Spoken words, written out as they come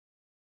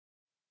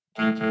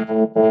Hello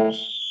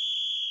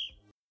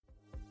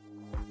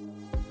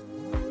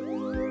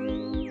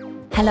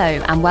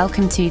and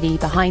welcome to the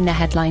Behind the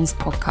Headlines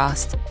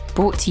podcast,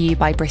 brought to you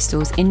by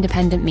Bristol's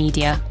independent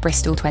media,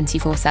 Bristol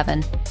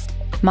 24/7.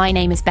 My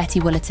name is Betty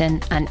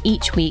Woolerton, and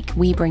each week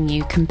we bring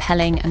you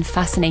compelling and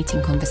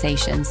fascinating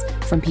conversations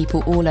from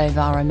people all over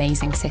our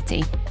amazing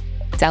city,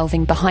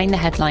 delving behind the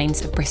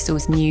headlines of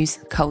Bristol's news,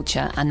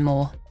 culture and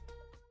more.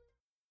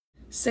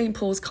 St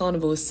Paul's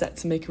Carnival is set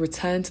to make a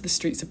return to the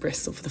streets of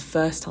Bristol for the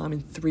first time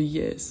in 3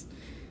 years.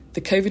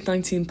 The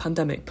COVID-19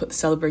 pandemic put the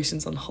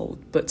celebrations on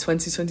hold, but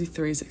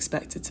 2023 is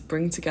expected to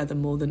bring together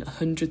more than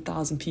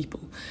 100,000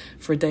 people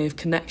for a day of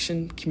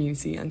connection,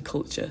 community and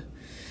culture.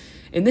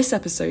 In this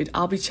episode,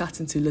 I'll be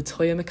chatting to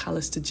LaToyah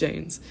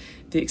McAllister-Jones,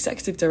 the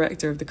Executive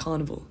Director of the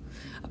Carnival,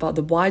 about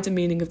the wider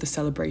meaning of the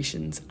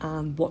celebrations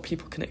and what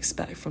people can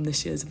expect from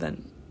this year's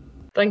event.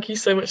 Thank you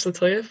so much,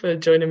 LaToyah, for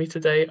joining me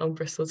today on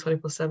Bristol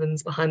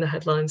 24/7's Behind the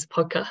Headlines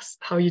podcast.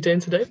 How are you doing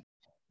today?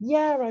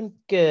 Yeah, I'm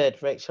good,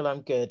 Rachel.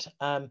 I'm good.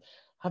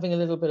 Having a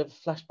little bit of a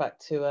flashback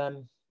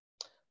to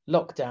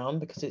lockdown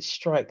because it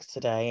strikes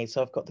today.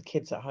 So I've got the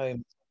kids at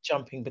home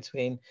jumping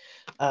between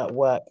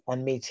work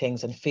and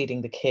meetings and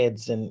feeding the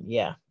kids. And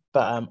yeah,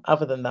 but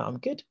other than that, I'm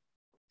good.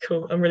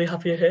 Cool. I'm really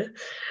happy you're here.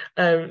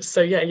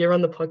 You're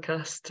on the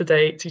podcast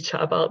today to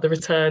chat about the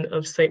return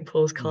of St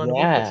Paul's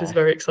Carnival, which is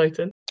very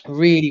exciting.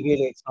 Really,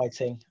 really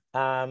exciting.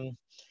 Everyone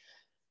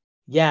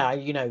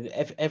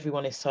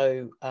is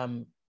so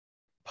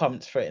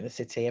pumped for it in the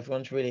city.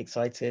 Everyone's really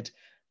excited.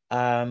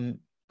 And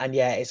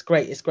yeah, it's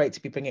great. It's great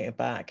to be bringing it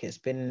back. It's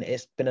been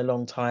a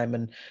long time,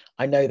 and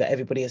I know that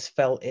everybody has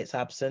felt its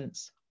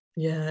absence.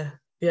 Yeah,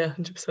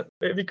 100%.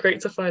 It'd be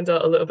great to find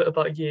out a little bit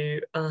about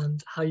you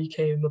and how you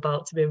came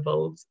about to be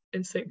involved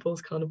in St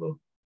Paul's Carnival.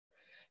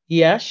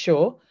 Yeah,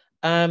 sure.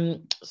 I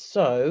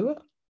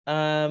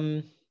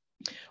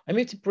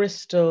moved to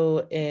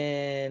Bristol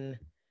in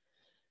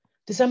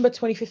December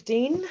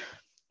 2015,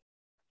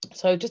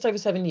 so just over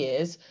 7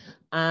 years,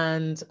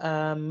 and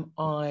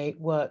I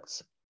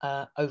worked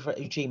over at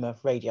Ujima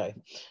Radio.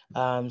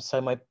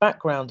 So my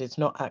background is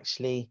not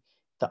actually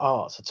the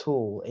arts at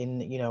all.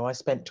 I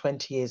spent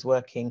 20 years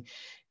working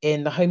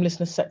in the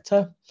homelessness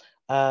sector,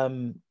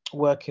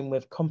 working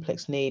with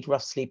complex need,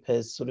 rough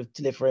sleepers, sort of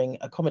delivering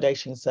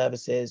accommodation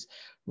services,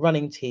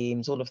 running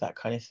teams, all of that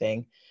kind of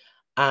thing.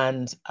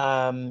 And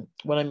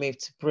when I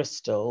moved to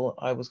Bristol,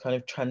 I was kind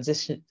of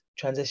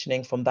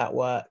transitioning from that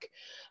work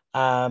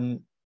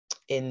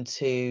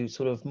into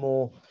sort of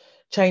more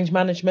change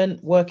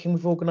management, working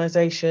with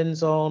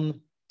organisations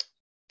on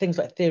things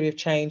like theory of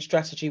change,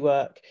 strategy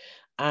work,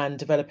 and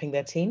developing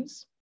their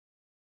teams.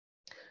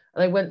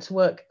 And I went to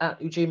work at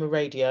Ujima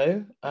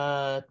Radio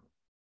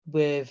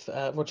with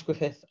Roger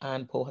Griffith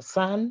and Paul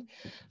Hassan,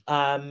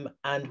 and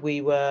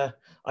I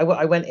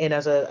went in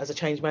as a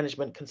change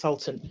management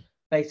consultant,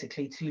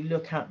 basically to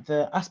look at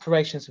the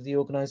aspirations of the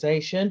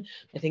organisation.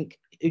 I think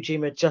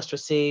Ujima just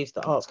received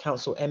the Arts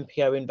Council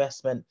MPO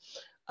investment,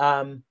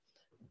 and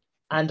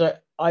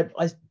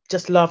I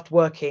just loved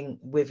working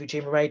with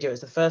Ujima Radio. It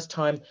was the first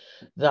time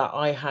that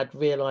I had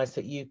realised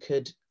that you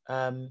could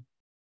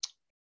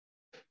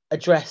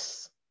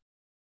address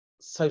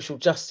social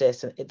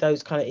justice and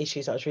those kind of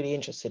issues I was really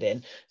interested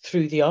in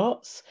through the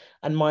arts.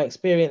 And my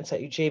experience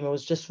at Ujima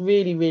was just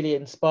really, really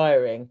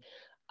inspiring.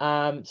 So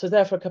I was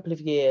there for a couple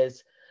of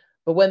years.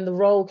 But when the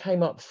role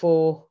came up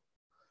for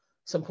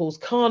St Paul's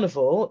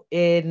Carnival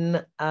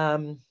in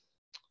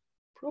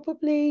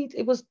probably,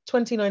 it was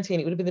 2019,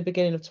 it would have been the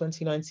beginning of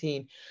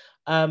 2019,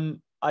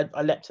 I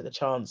leapt at the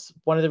chance.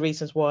 One of the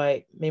reasons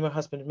why me and my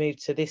husband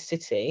moved to this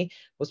city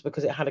was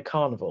because it had a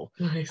carnival.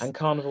 Nice. And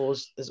carnival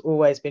has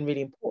always been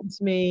really important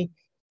to me.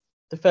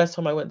 The first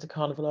time I went to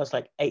Carnival, I was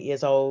like 8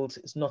 years old.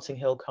 It's Notting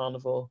Hill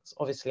Carnival.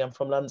 Obviously, I'm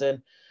from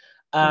London.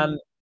 And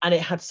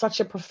it had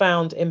such a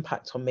profound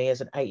impact on me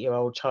as an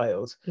 8-year-old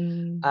child.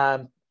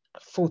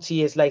 40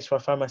 years later, I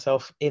found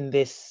myself in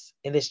this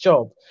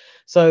job.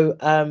 So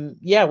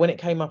when it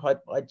came up,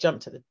 I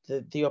jumped at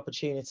the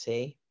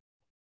opportunity,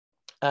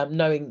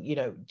 knowing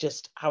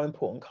just how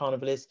important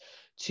Carnival is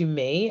to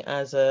me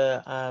as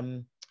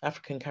a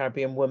African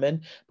Caribbean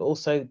woman, but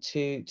also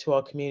to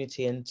our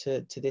community and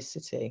to this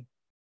city.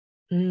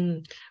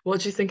 What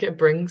do you think it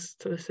brings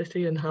to the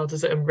city, and how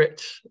does it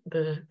enrich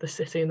the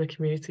city and the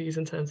communities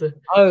in terms of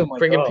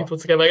bringing people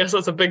together? I guess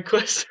that's a big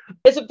question.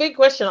 It's a big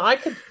question. I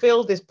could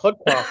fill this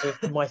podcast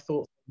with my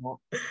thoughts on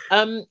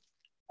that.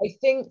 I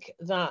think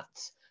that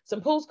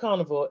St Paul's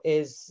Carnival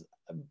is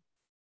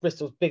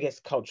Bristol's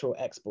biggest cultural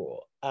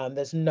export.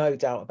 There's no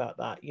doubt about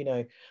that.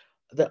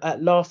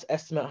 At last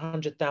estimate,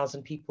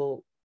 100,000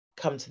 people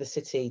come to the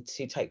city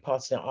to take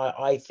part in it.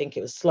 I think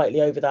it was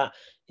slightly over that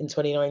in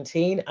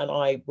 2019, and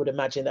I would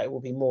imagine that it will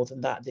be more than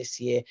that this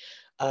year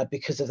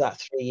because of that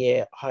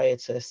 3-year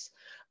hiatus.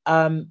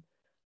 For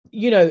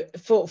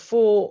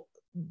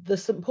the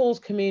St Paul's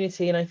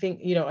community, and I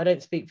think I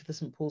don't speak for the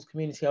St Paul's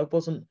community. I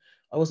wasn't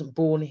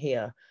born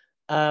here,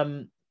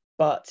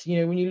 but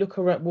when you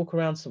walk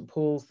around St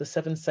Paul's, the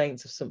Seven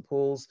Saints of St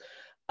Paul's,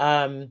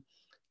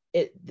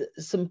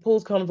 St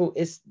Paul's Carnival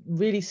is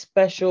really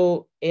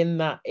special in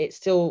that it's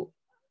still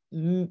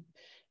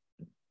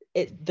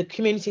the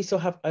community still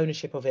have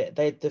ownership of it.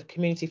 The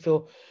community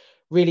feel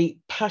really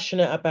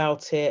passionate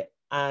about it,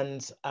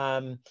 and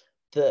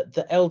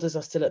the elders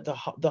are still at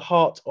the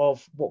heart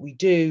of what we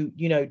do.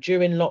 You know,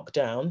 during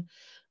lockdown,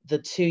 the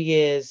 2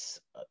 years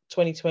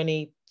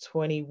 2020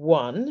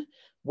 21,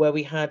 where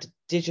we had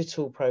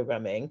digital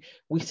programming,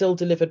 we still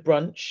delivered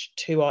brunch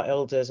to our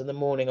elders in the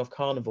morning of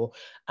Carnival,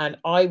 and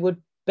I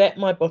would bet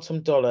my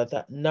bottom dollar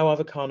that no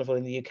other carnival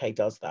in the UK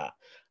does that.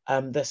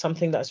 There's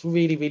something that's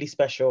really, really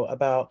special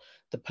about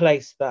the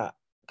place that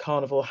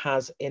Carnival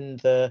has in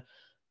the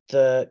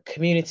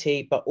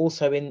community, but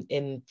also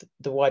in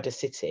the wider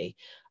city.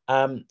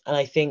 And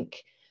I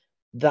think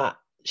that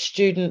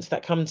students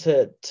that come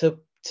to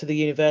the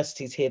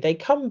universities here, they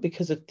come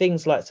because of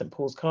things like St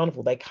Paul's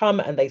Carnival. They come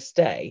and they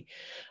stay.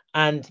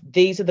 And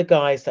these are the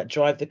guys that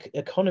drive the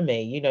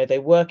economy. You know, they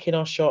work in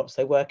our shops,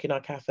 they work in our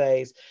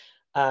cafes.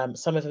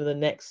 Some of them are the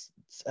next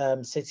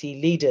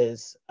city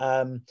leaders.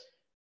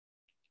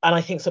 And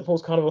I think St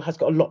Paul's Carnival has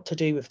got a lot to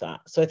do with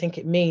that. So I think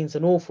it means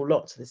an awful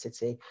lot to the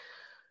city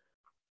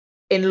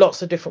in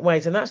lots of different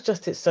ways. And that's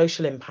just its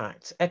social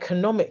impact.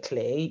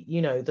 Economically,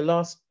 you know,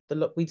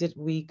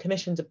 we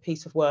commissioned a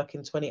piece of work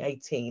in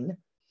 2018,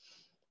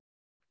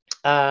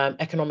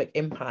 economic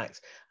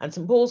impact, and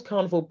St Paul's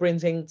Carnival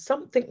brings in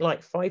something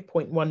like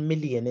 5.1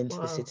 million into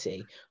the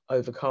city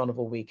over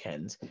Carnival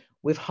weekend,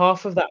 with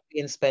half of that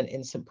being spent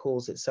in St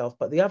Paul's itself,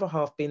 but the other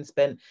half being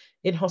spent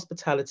in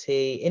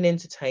hospitality, in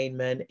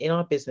entertainment, in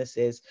our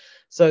businesses.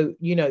 So,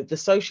 you know, the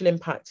social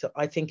impact,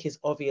 I think, is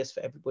obvious for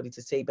everybody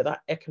to see, but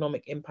that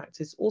economic impact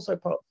is also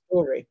part of the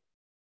story.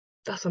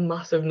 That's a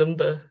massive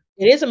number.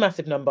 It is a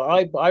massive number.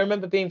 I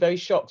remember being very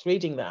shocked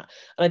reading that,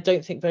 and I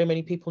don't think very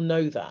many people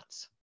know that.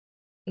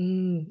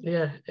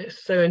 Yeah,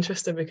 it's so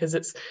interesting because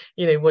it's,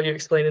 you know, what you're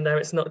explaining there,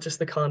 it's not just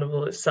the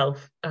carnival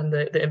itself and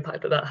the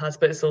impact that has,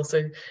 but it's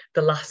also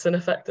the lasting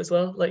effect as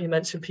well. Like you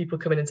mentioned, people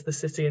coming into the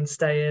city and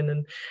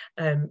staying,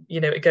 and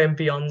you know, it going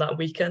beyond that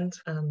weekend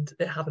and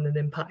it having an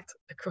impact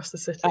across the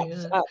city.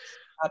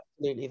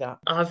 Absolutely that.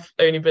 I've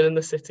only been in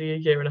the city a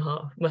year and a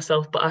half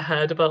myself, but I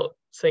heard about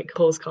St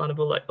Paul's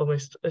Carnival like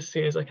almost as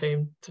soon as I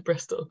came to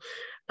Bristol,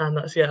 and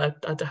that's I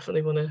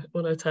definitely want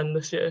to attend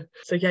this year.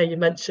 So yeah, you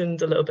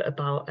mentioned a little bit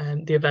about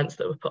the events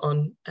that were put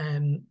on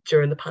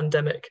during the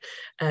pandemic.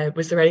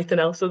 Was there anything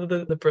else other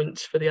than the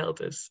brunch for the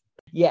elders?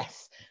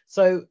 Yes.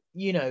 So,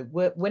 you know,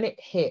 when it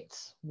hit,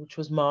 which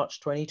was March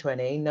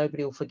 2020,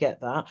 nobody will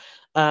forget that.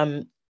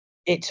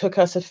 It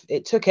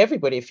took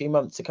everybody a few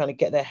months to kind of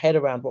get their head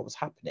around what was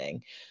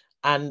happening.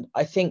 And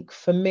I think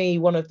for me,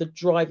 one of the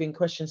driving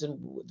questions, and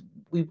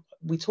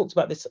we talked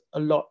about this a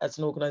lot as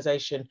an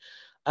organization,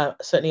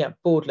 certainly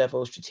at board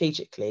level,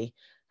 strategically,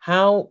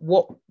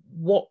 what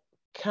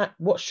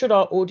should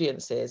our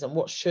audiences and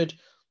what should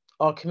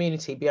our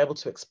community be able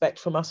to expect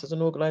from us as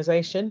an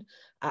organization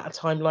at a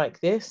time like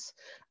this?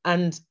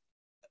 And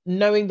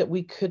knowing that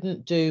we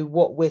couldn't do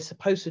what we're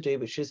supposed to do,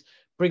 which is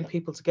bring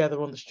people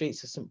together on the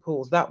streets of St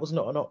Paul's, that was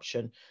not an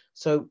option.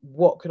 So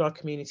what could our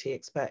community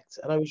expect?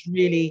 And I was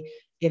really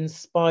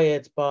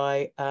inspired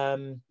by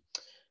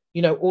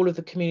you know, all of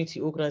the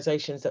community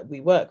organisations that we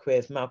work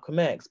with, Malcolm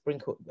X,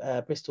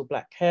 Bristol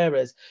Black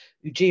Carers,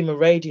 Ujima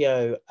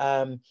Radio,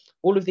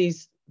 all of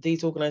these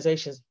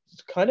organisations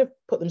kind of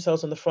put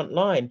themselves on the front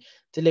line,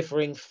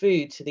 delivering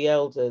food to the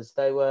elders.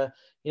 They were,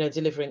 you know,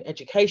 delivering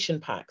education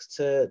packs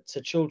to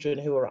children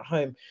who are at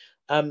home.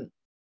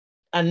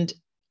 And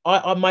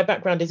my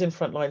background is in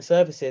frontline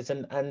services,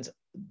 and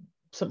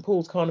St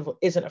Paul's Carnival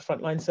isn't a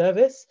frontline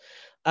service,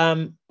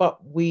 but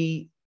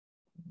we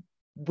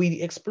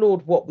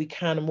explored what we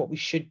can and what we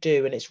should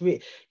do, and it's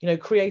really, you know,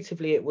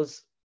 creatively it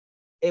has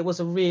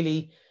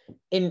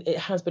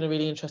been a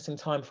really interesting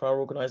time for our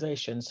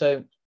organisation.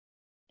 So,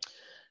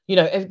 you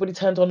know, everybody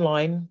turned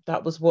online.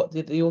 That was what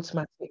the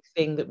automatic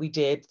thing that we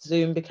did.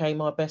 Zoom became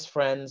our best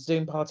friend.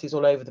 Zoom parties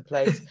all over the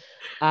place,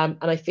 and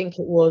I think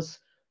it was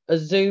a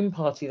Zoom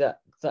party that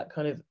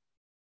kind of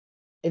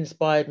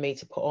inspired me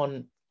to put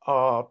on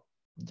our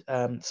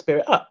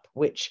Spirit Up,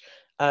 which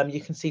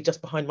you can see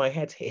just behind my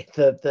head here,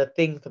 the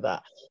thing for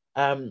that.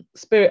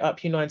 Spirit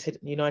Up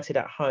United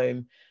at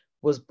Home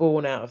was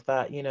born out of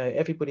that. You know,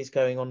 everybody's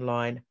going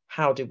online.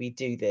 How do we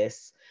do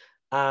this?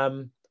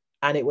 And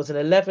it was an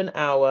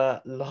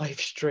 11-hour live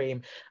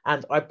stream,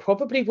 and I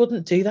probably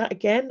wouldn't do that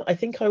again. I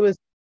think I was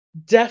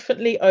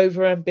definitely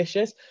over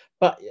ambitious,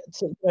 but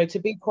to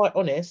be quite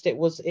honest,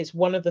 it's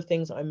one of the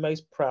things I'm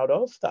most proud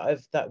of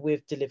that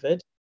we've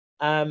delivered,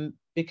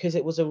 because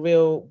it was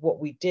what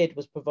we did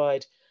was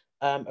provide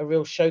a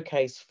real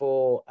showcase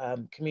for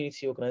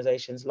community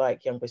organisations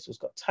like Young Bristol's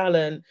Got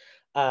Talent,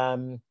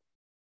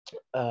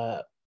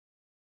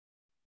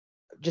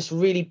 just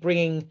really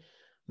bringing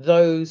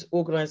those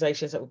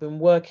organisations that we've been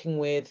working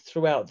with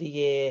throughout the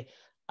year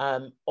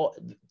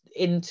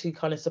in to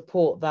kind of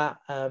support that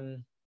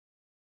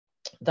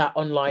that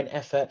online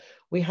effort.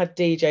 We had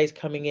DJs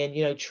coming in,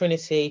 you know,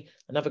 Trinity,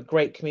 another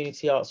great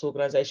community arts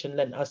organisation,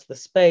 lent us the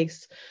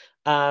space.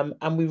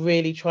 And we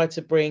really tried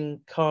to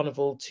bring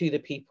Carnival to the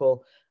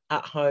people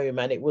at home,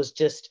 and it was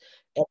just,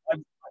 I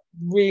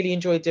really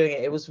enjoyed doing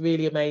it. It was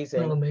really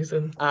amazing. Oh,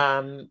 amazing.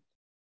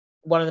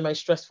 One of the most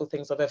stressful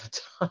things I've ever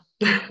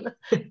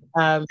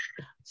done.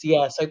 So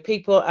yeah, so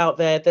people out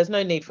there, there's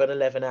no need for an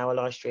 11-hour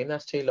live stream.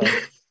 That's too long.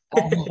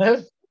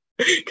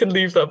 Can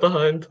leave that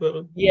behind.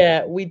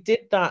 Yeah, we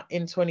did that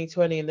in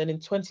 2020, and then in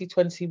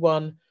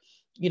 2021,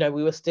 we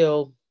were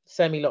still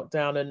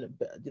semi-lockdown, and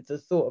the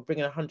thought of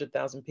bringing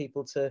 100,000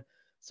 people to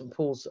St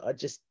Paul's, I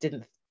just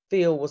didn't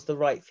feel was the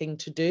right thing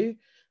to do,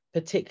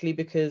 particularly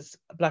because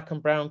Black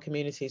and brown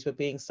communities were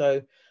being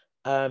so,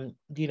 so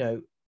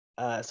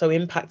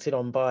impacted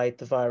on by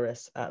the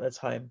virus at the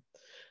time.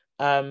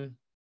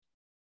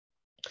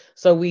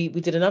 So we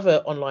did another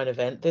online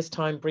event, this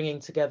time bringing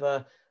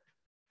together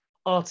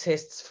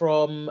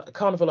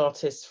Carnival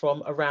artists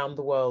from around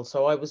the world.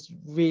 So I was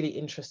really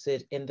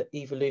interested in the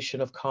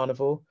evolution of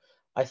Carnival.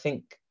 I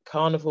think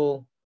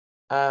Carnival,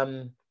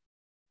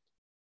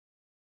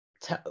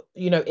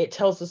 it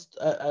tells us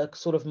a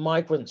sort of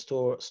migrant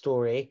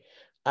story.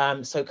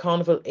 So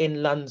Carnival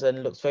in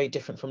London looks very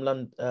different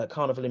from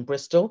Carnival in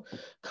Bristol.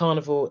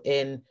 Carnival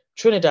in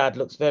Trinidad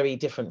looks very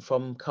different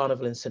from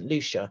Carnival in St.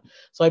 Lucia.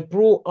 So I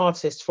brought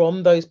artists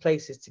from those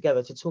places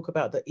together to talk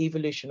about the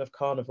evolution of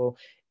Carnival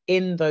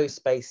in those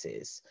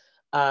spaces.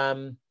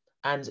 And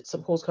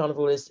St. Paul's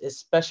Carnival is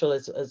special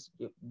as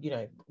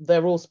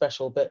they're all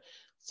special, but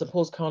St.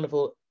 Paul's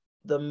Carnival,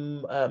 the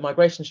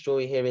migration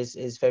story here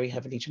is very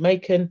heavily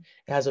Jamaican.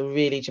 It has a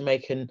really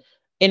Jamaican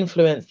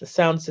influence. The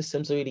sound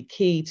systems are really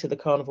key to the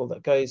carnival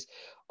that goes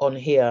on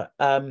here.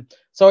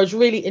 So I was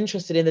really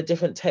interested in the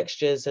different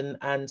textures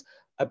and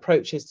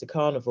approaches to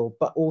Carnival,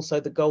 but also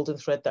the golden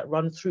thread that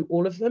run through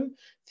all of them.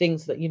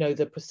 Things that,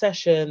 the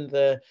procession,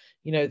 the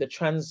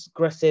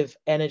transgressive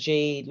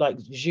energy, like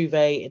Juve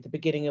at the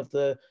beginning of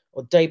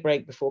or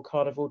daybreak before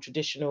Carnival,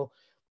 traditional,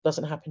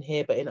 doesn't happen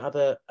here, but in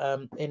other,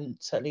 in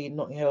certainly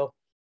Notting Hill,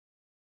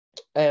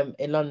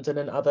 in London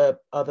and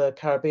other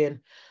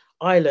Caribbean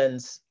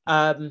islands.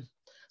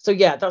 So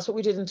yeah, that's what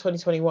we did in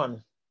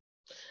 2021.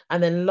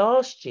 And then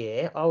last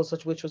year,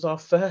 which was our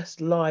first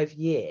live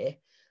year,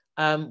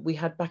 we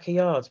had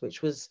Backyards,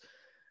 which was,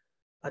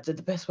 I did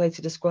the best way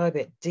to describe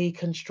it,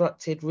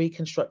 deconstructed,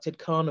 reconstructed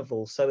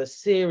Carnival. So a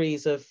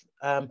series of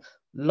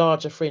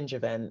larger fringe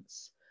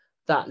events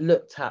that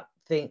looked at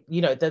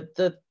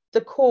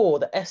the core,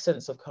 the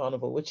essence of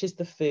Carnival, which is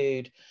the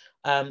food,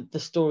 the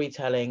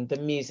storytelling, the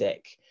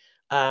music,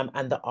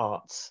 and the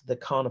arts, the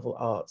Carnival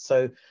arts.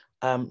 So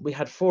we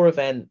had 4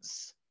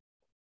 events.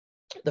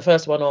 The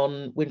first one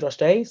on Windrush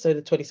Day, so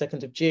the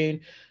 22nd of June,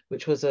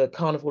 which was a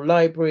Carnival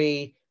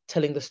library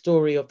telling the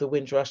story of the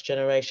Windrush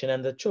generation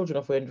and the children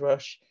of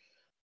Windrush.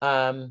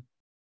 And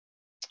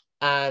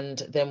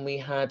then we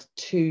had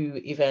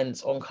 2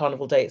 events on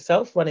Carnival Day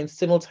itself running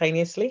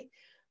simultaneously.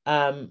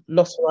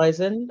 Lost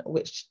Horizon,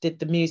 which did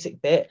the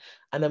music bit,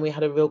 and then we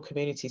had a real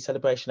community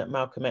celebration at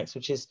Malcolm X,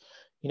 which is,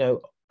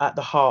 at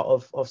the heart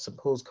of St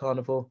Paul's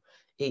Carnival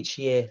each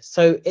year.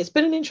 So it's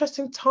been an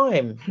interesting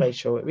time,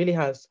 Rachel. It really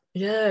has.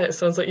 Yeah, it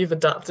sounds like you've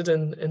adapted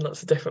in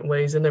lots of different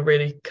ways, in a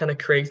really kind of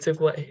creative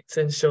way,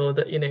 to ensure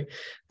that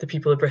the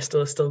people of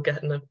Bristol are still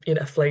getting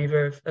a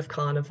flavour of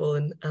Carnival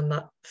and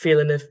that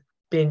feeling of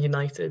being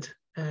united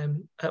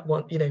at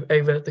one,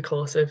 over the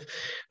course of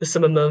the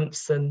summer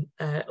months, and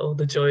all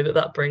the joy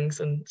that brings.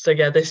 And so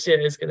yeah, this year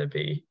is going to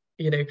be,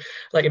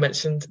 like you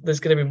mentioned,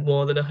 there's going to be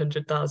more than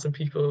 100,000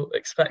 people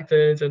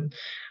expected. And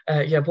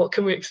what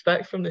can we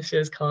expect from this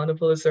year's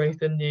Carnival? Is there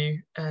anything new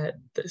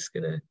that's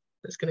going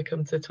to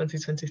come to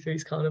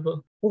 2023's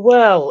Carnival?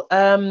 Well,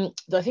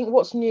 I think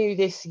what's new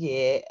this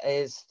year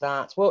is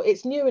that, well,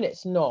 it's new and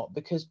it's not,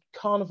 because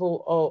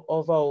Carnival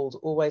of old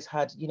always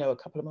had, a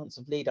couple of months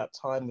of lead up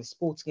time with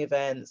sporting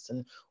events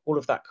and all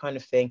of that kind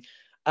of thing.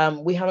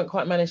 We haven't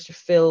quite managed to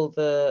fill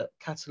the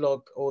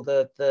catalogue or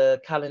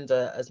the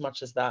calendar as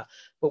much as that,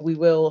 but we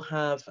will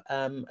have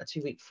a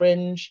 2-week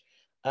fringe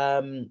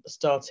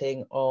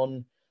starting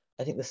on,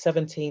 I think, the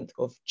 17th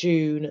of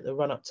June, the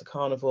run up to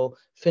Carnival,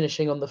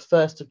 finishing on the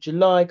 1st of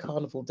July,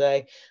 Carnival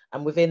Day.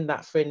 And within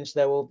that fringe,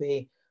 there will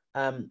be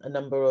a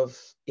number of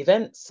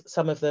events.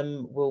 Some of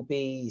them will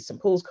be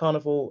St Paul's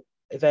Carnival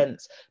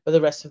events, but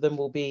the rest of them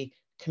will be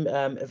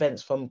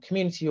events from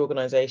community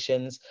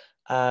organisations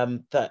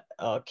that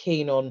are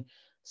keen on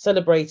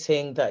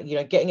celebrating that,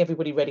 getting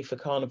everybody ready for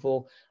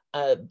Carnival.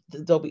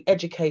 There'll be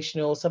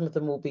educational, some of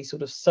them will be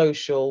sort of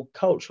social,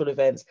 cultural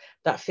events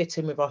that fit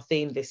in with our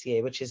theme this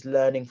year, which is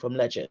learning from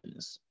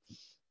legends.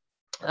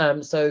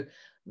 So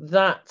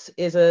that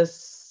is a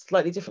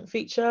slightly different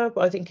feature,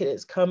 but I think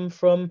it's come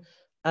from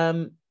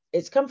the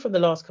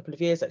last couple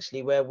of years,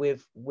 actually, where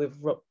we've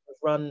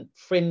run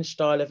fringe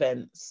style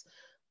events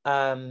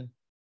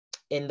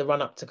in the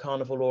run up to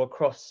Carnival or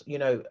across,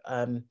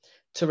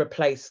 to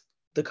replace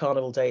the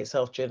Carnival Day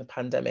itself during the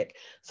pandemic.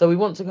 So we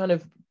want to kind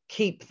of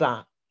keep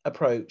that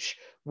approach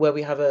where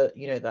we have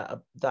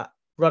that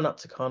run up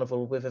to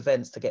Carnival with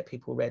events to get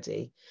people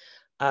ready.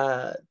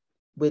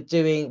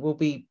 We'll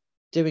be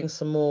doing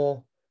some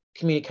more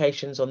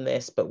communications on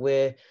this, but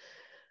we're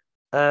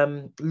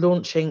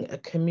launching a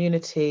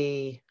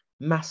community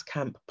mass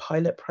camp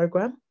pilot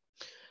program.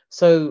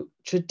 So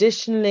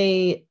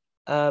traditionally,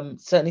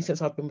 certainly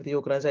since I've been with the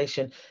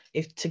organisation,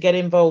 if to get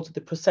involved with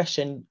the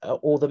procession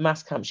or the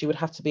mass camps, you would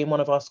have to be in one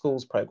of our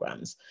schools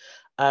programs.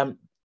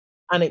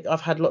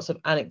 I've had lots of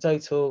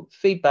anecdotal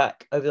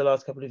feedback over the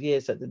last couple of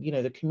years that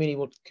the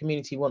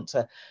community want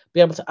to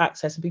be able to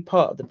access and be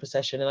part of the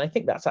procession, and I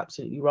think that's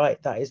absolutely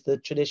right. That is the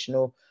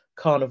traditional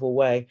carnival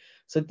way.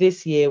 So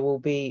this year we'll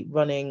be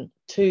running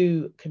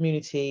 2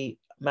 community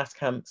mass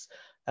camps,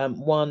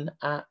 one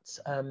at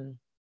St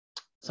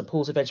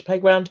Paul's Adventure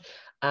Playground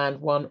and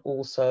one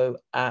also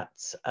at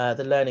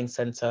the Learning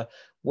Centre,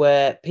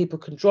 where people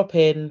can drop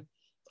in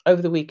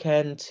over the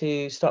weekend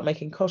to start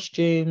making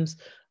costumes.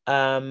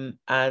 That's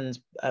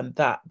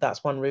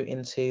one route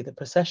into the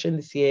procession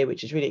this year,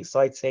 which is really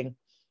exciting.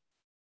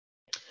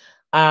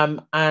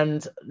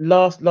 And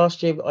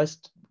last year I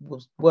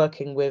was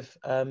working with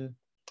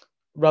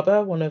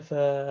Rubber, one of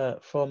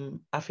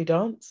from Affy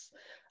Dance,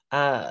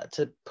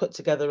 to put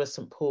together a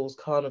St Paul's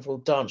Carnival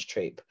dance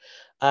troupe,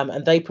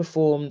 and they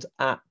performed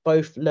at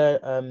both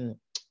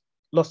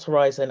Lost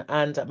Horizon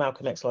and at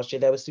Malcolm X last year.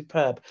 They were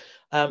superb.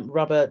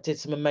 Rubber did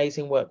some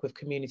amazing work with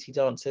community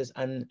dancers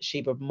and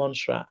Sheba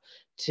Monshrat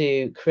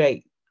to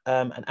create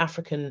an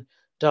African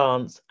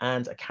dance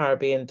and a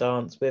Caribbean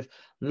dance with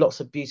lots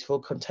of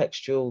beautiful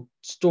contextual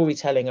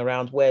storytelling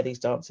around where these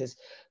dances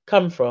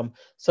come from.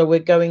 So we're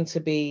going to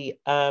be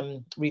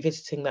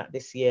revisiting that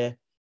this year.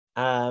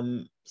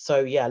 So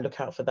yeah, look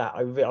out for that.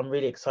 I'm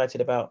really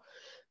excited about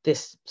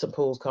this St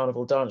Paul's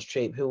Carnival dance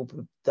troupe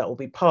that will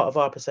be part of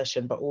our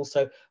procession, but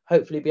also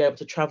hopefully be able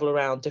to travel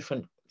around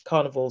different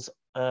carnivals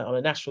on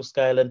a national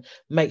scale and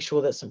make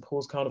sure that St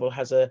Paul's Carnival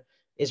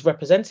is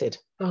represented.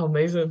 Oh,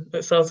 amazing.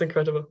 It sounds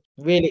incredible.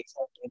 Really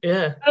exciting.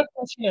 Yeah. And of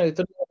course, the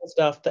normal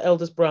stuff, the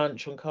Elders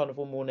Brunch on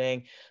Carnival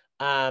morning,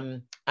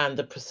 and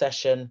the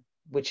procession,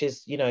 which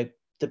is, the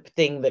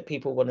thing that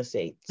people want to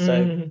see.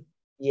 So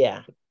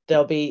yeah,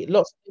 there'll be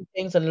lots of new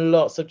things and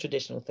lots of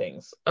traditional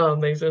things. Oh,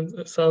 amazing.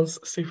 It sounds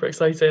super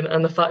exciting.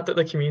 And the fact that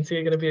the community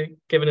are going to be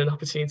given an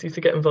opportunity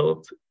to get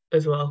involved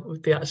as well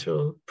with the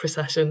actual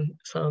procession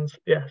sounds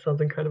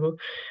incredible.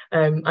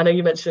 I know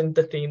you mentioned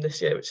the theme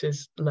this year, which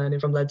is learning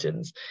from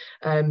legends.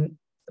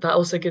 That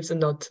also gives a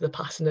nod to the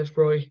passing of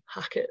Roy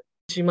Hackett.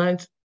 Do you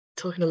mind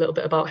talking a little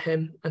bit about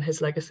him and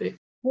his legacy?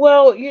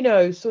 Well,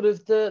 sort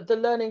of the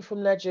learning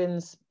from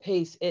legends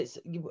piece, it's,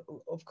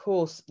 of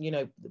course,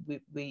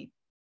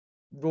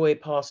 Roy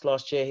passed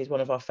last year. He's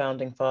one of our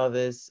founding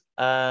fathers.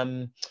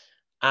 And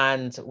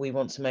we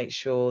want to make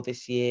sure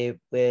this year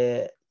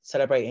we're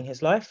celebrating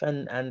his life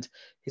and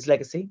his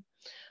legacy.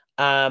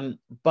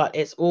 But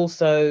it's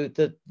also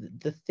the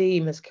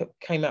theme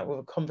came out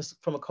with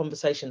from a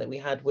conversation that we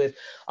had with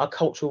our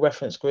cultural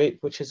reference group,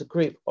 which is a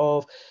group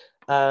of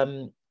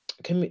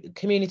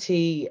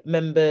community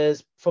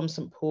members from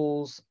St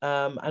Paul's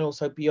and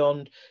also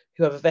beyond,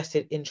 who have a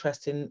vested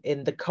interest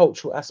in the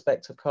cultural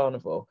aspect of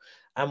Carnival,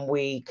 and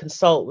we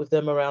consult with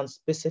them around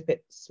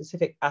specific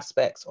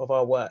aspects of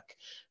our work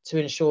to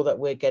ensure that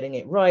we're getting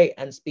it right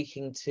and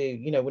speaking to,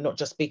 we're not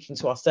just speaking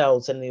to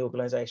ourselves and the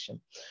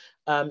organisation.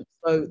 So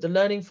the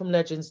Learning from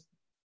Legends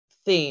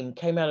theme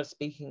came out of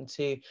speaking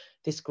to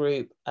this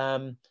group,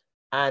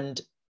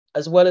 and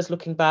as well as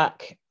looking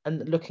back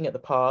and looking at the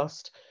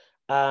past,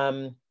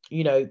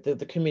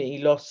 the community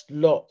lost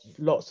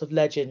lots of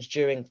legends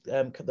during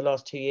the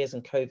last 2 years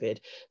in COVID.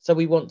 So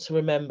we want to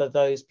remember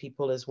those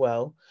people as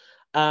well.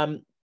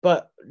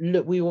 But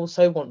look, we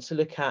also want to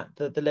look at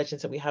the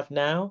legends that we have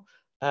now.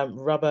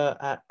 Rubber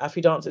at Affy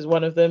Dance is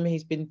one of them.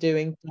 He's been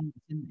doing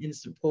in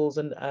St Paul's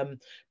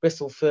and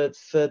Bristol for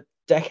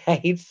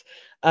decades.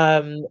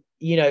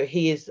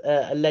 He is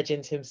a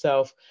legend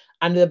himself,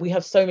 and we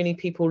have so many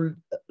people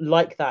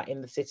like that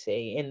in the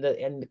city, in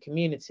the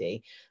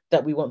community,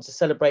 that we want to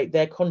celebrate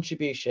their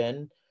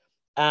contribution.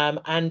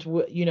 And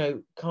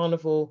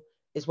Carnival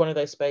is one of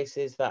those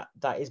spaces that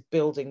is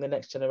building the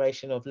next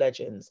generation of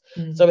legends.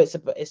 So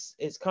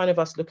it's kind of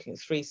us looking at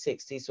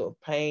 360, sort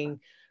of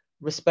paying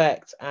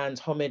respect and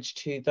homage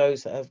to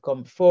those that have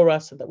gone before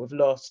us and that we've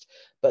lost,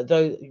 but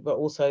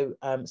also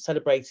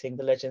celebrating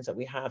the legends that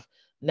we have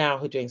now,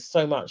 who are doing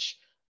so much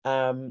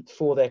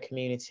for their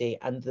community,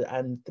 and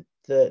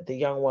the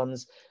young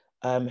ones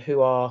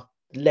who are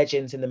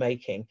legends in the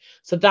making.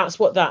 So that's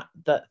what that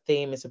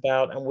theme is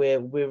about, and we're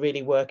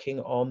really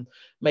working on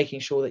making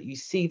sure that you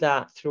see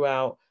that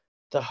throughout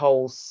the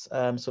whole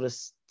sort of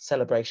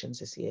celebrations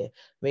this year.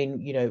 I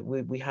mean,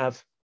 we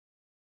have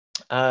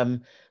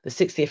the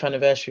 60th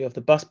anniversary of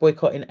the bus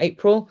boycott in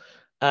April,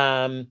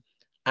 and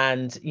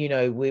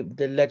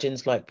the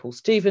legends like Paul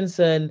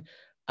Stevenson,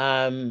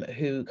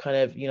 who kind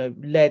of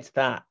led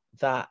that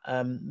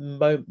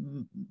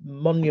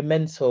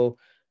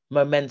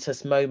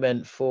momentous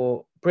moment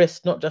for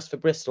Bristol, not just for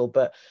Bristol,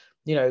 but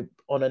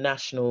on a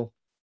national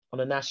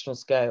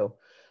scale.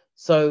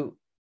 So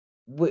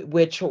we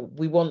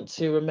want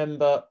to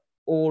remember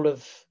all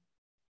of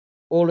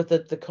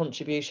the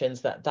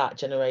contributions that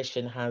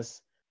generation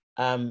has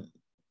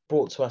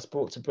brought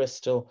to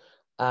Bristol.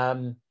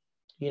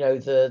 You know,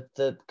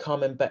 the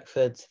Carmen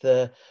Beckfords,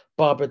 the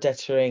Barbara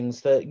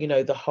Detterings,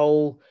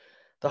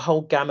 the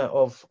whole gamut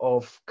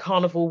of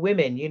Carnival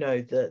women. You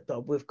know,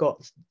 that we've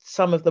got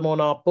some of them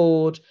on our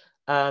board,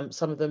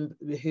 some of them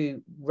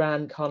who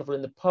ran Carnival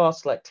in the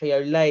past, like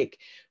Cleo Lake.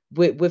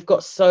 We've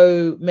got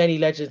so many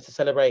legends to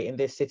celebrate in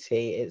this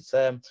city. It's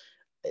a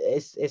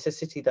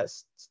city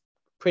that's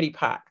pretty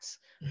packed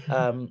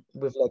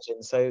with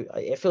legends, so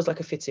it feels like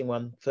a fitting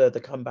one for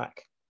the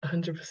comeback.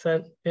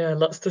 100%. Yeah,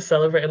 lots to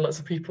celebrate and lots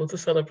of people to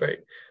celebrate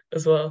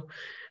as well.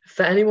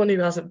 For anyone who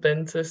hasn't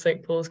been to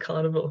St. Paul's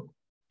Carnival,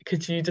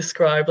 could you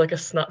describe like a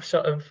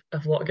snapshot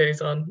of what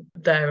goes on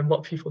there and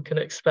what people can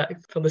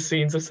expect from the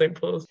scenes of St.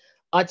 Paul's?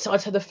 I'd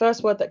say the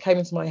first word that came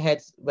into my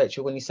head,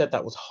 Rachel, when you said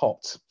that was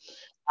hot.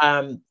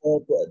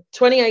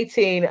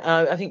 2018,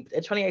 I think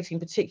 2018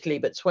 particularly,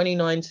 but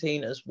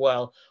 2019 as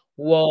well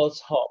was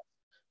hot.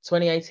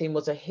 2018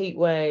 was a heat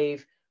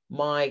wave.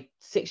 My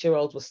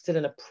 6-year-old was still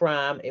in a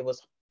pram. It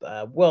was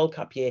World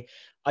Cup year.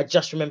 I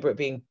just remember it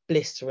being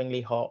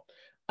blisteringly hot.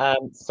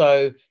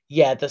 So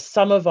yeah, the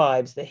summer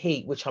vibes, the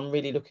heat, which I'm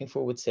really looking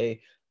forward to,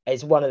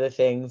 is one of the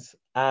things.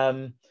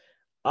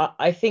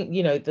 I think,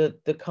 you know,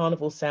 the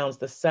carnival sounds,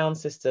 the sound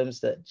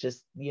systems that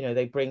just, you know,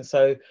 they bring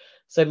so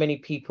many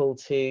people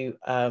to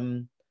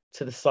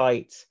the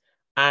site,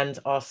 and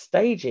our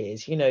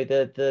stages, you know,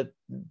 the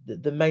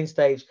main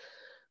stage.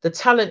 The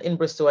talent in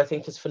Bristol, I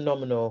think, is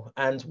phenomenal,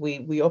 and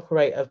we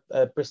operate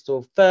a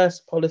Bristol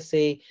first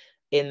policy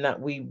in that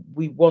we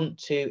want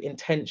to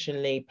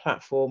intentionally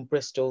platform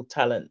Bristol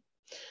talent.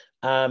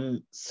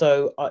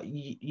 So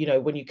you know,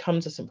 when you come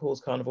to St.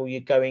 Paul's Carnival,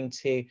 you're going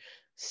to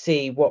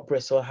see what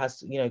Bristol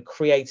has, you know,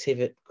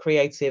 creative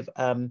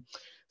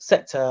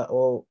sector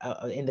or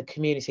in the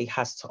community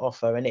has to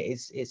offer, and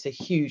it's a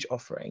huge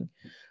offering.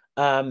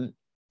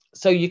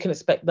 So you can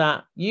expect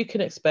that. You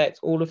can expect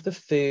all of the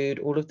food,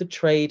 all of the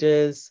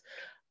traders,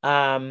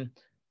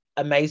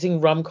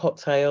 amazing rum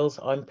cocktails.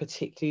 I'm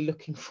particularly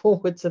looking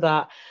forward to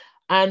that.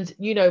 And,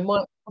 you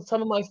know,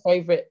 some of my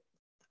favorite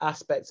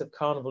aspects of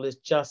Carnival is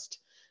just,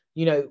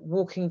 you know,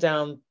 walking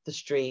down the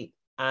street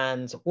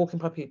and walking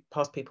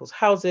past people's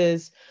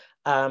houses,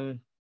 and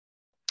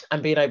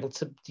being able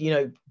to, you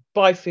know,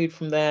 buy food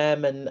from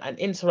them and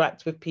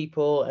interact with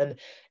people. And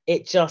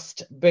it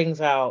just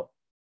brings out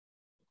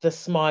the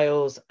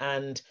smiles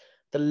and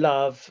the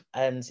love.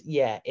 And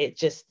yeah, it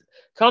just,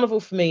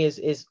 Carnival for me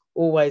is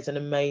always an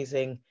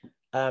amazing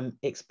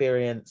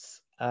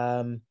experience.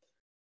 And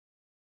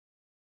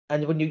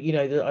when you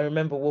know, I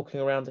remember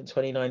walking around in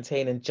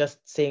 2019 and just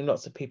seeing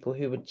lots of people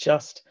who were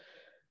just,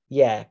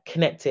 yeah,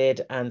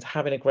 connected and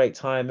having a great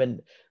time.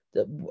 And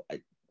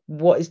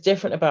what is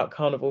different about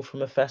Carnival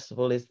from a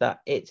festival is that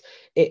it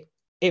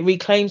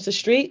reclaims the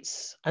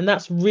streets, and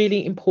that's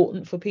really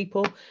important for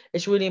people.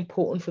 It's really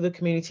important for the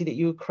community that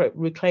you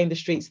reclaim the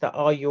streets that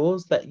are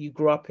yours, that you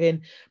grew up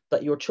in,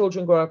 that your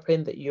children grew up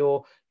in, that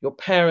your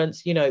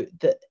parents, you know,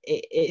 that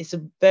it's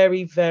a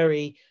very,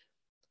 very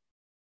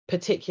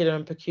particular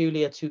and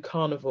peculiar to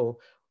Carnival,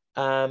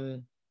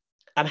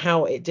 and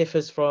how it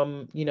differs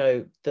from, you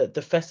know,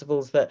 the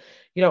festivals that,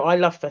 you know, I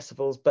love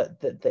festivals, but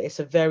it's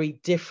a very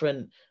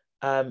different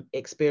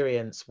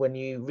experience when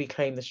you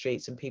reclaim the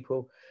streets and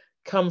people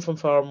come from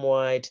far and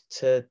wide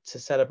to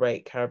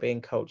celebrate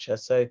Caribbean culture.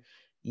 So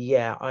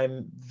yeah,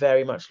 I'm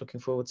very much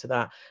looking forward to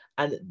that.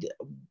 And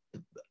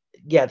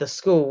yeah, the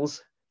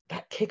schools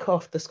that kick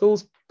off, the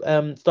schools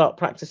start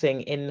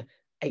practicing in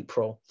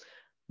April.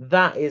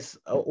 That is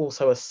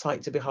also a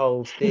sight to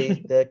behold.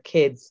 The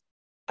kids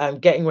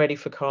getting ready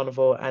for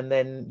Carnival and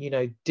then, you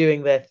know,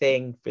 doing their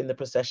thing in the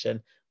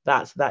procession.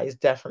 That is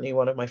definitely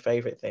one of my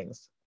favorite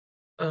things.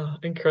 Oh,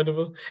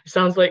 incredible. It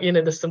sounds like, you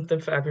know, there's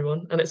something for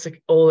everyone, and it's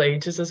like all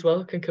ages as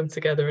well can come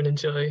together and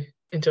enjoy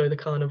the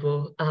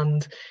carnival.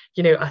 And,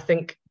 you know, I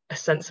think a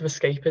sense of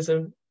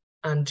escapism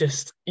and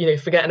just, you know,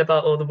 forgetting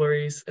about all the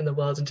worries in the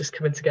world and just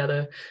coming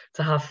together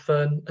to have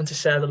fun and to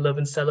share the love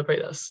and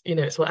celebrate us. You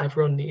know, it's what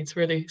everyone needs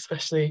really,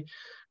 especially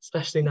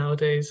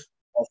nowadays.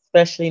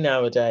 Especially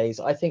nowadays.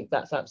 I think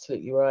that's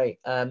absolutely right.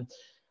 The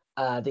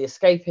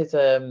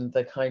escapism,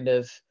 the kind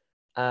of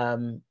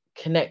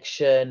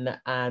connection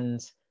and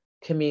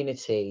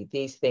community,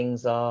 these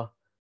things are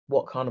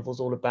what Carnival's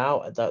all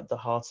about, at the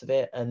heart of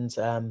it. And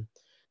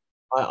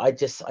I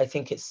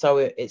think it's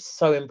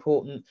so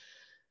important.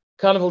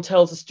 Carnival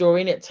tells a story,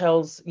 and it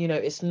tells, you know,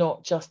 it's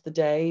not just the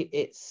day,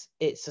 it's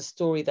a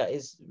story that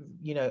is,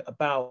 you know,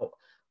 about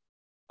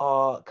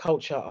our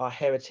culture, our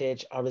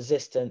heritage, our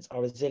resistance,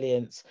 our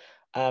resilience,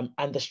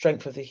 and the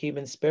strength of the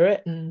human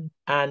spirit.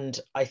 And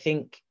I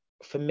think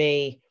for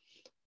me,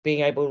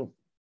 being able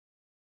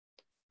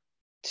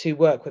to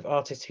work with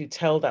artists who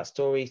tell that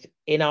story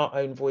in our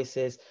own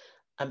voices,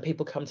 and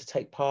people come to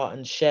take part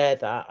and share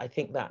that, I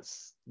think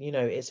that's, you know,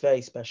 it's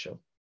very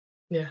special.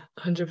 Yeah,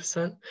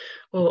 100%.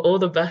 Well, all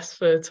the best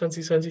for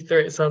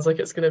 2023. It sounds like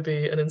it's going to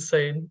be an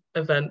insane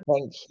event.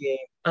 Thank you.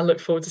 I look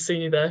forward to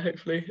seeing you there,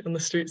 hopefully, on the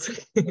streets.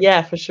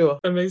 Yeah, for sure.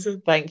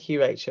 Amazing. Thank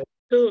you, Rachel.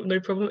 Cool, no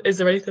problem. Is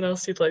there anything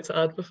else you'd like to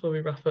add before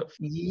we wrap up?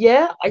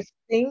 Yeah, I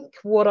think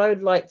what I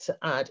would like to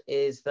add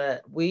is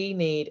that we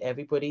need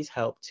everybody's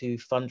help to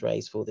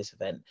fundraise for this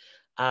event.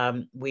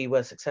 We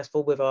were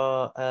successful with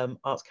our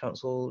Arts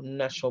Council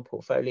National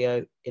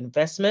Portfolio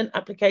Investment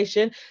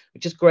application,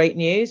 which is great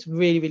news.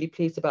 Really, really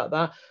pleased about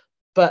that.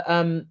 But,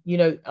 you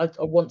know, I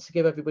want to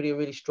give everybody a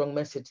really strong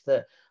message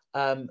that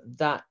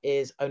that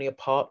is only a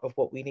part of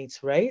what we need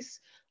to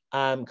raise.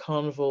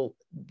 Carnival,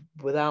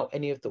 without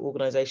any of the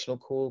organisational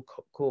core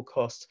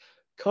costs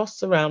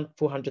around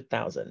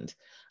 400,000,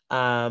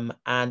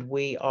 and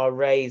we are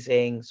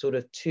raising sort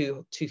of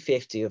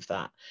 250 of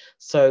that.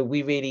 So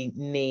we really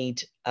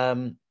need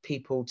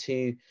people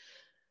to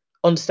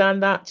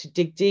understand that, to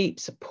dig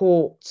deep,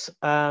 support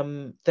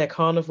their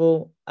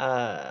carnival,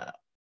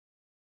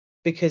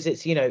 because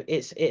it's, you know,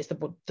 it's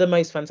the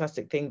most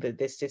fantastic thing that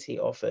this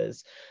city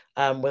offers,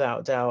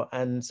 without doubt,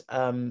 and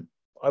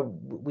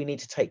we need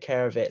to take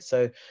care of it.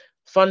 So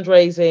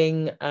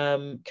fundraising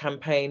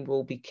campaign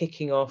will be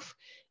kicking off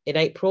in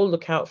April.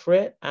 Look out for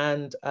it,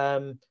 and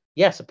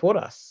yeah, support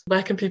us.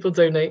 Where can people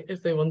donate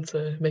if they want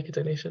to make a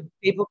donation?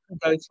 People can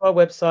go to our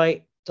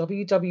website,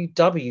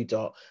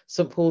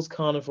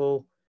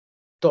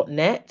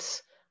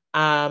 www.stpaulscarnival.net,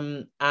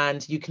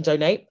 and you can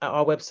donate at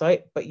our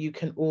website, but you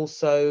can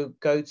also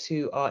go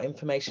to our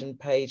information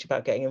page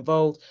about getting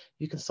involved.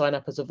 You can sign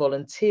up as a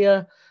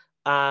volunteer,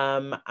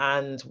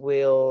 and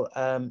we'll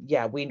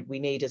we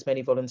need as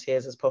many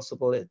volunteers as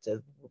possible.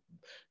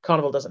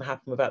 Carnival doesn't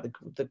happen without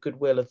the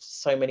goodwill of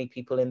so many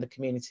people in the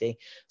community.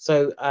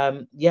 So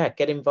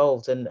get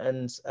involved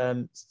and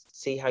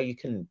see how you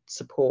can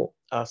support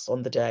us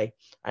on the day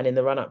and in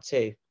the run up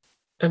too.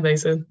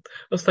 Amazing.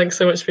 Well, thanks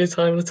so much for your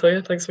time,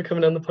 LaToyah. Thanks for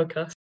coming on the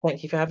podcast.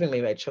 Thank you for having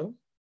me, Rachel.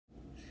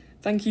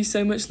 Thank you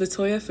so much,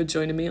 LaToyah, for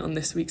joining me on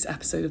this week's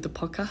episode of the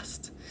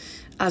podcast.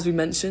 As we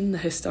mentioned, the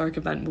historic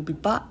event will be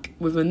back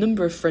with a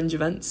number of fringe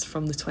events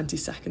from the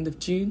 22nd of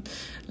June,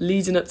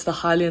 leading up to the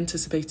highly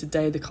anticipated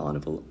day of the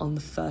Carnival on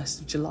the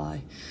 1st of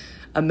July,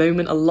 a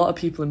moment a lot of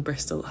people in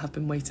Bristol have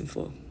been waiting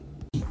for.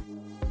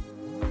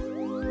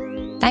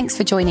 Thanks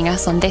for joining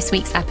us on this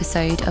week's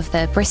episode of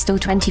the Bristol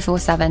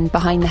 24/7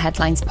 Behind the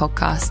Headlines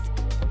podcast.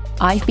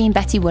 I've been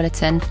Betty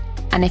Woolerton,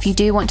 and if you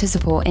do want to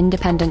support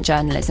independent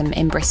journalism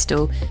in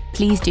Bristol,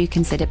 please do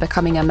consider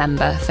becoming a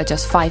member for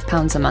just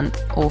 £5 a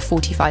month or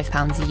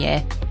 £45 a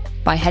year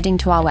by heading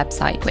to our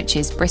website, which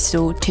is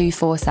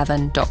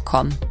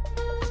bristol247.com.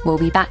 We'll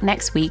be back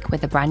next week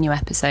with a brand new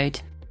episode.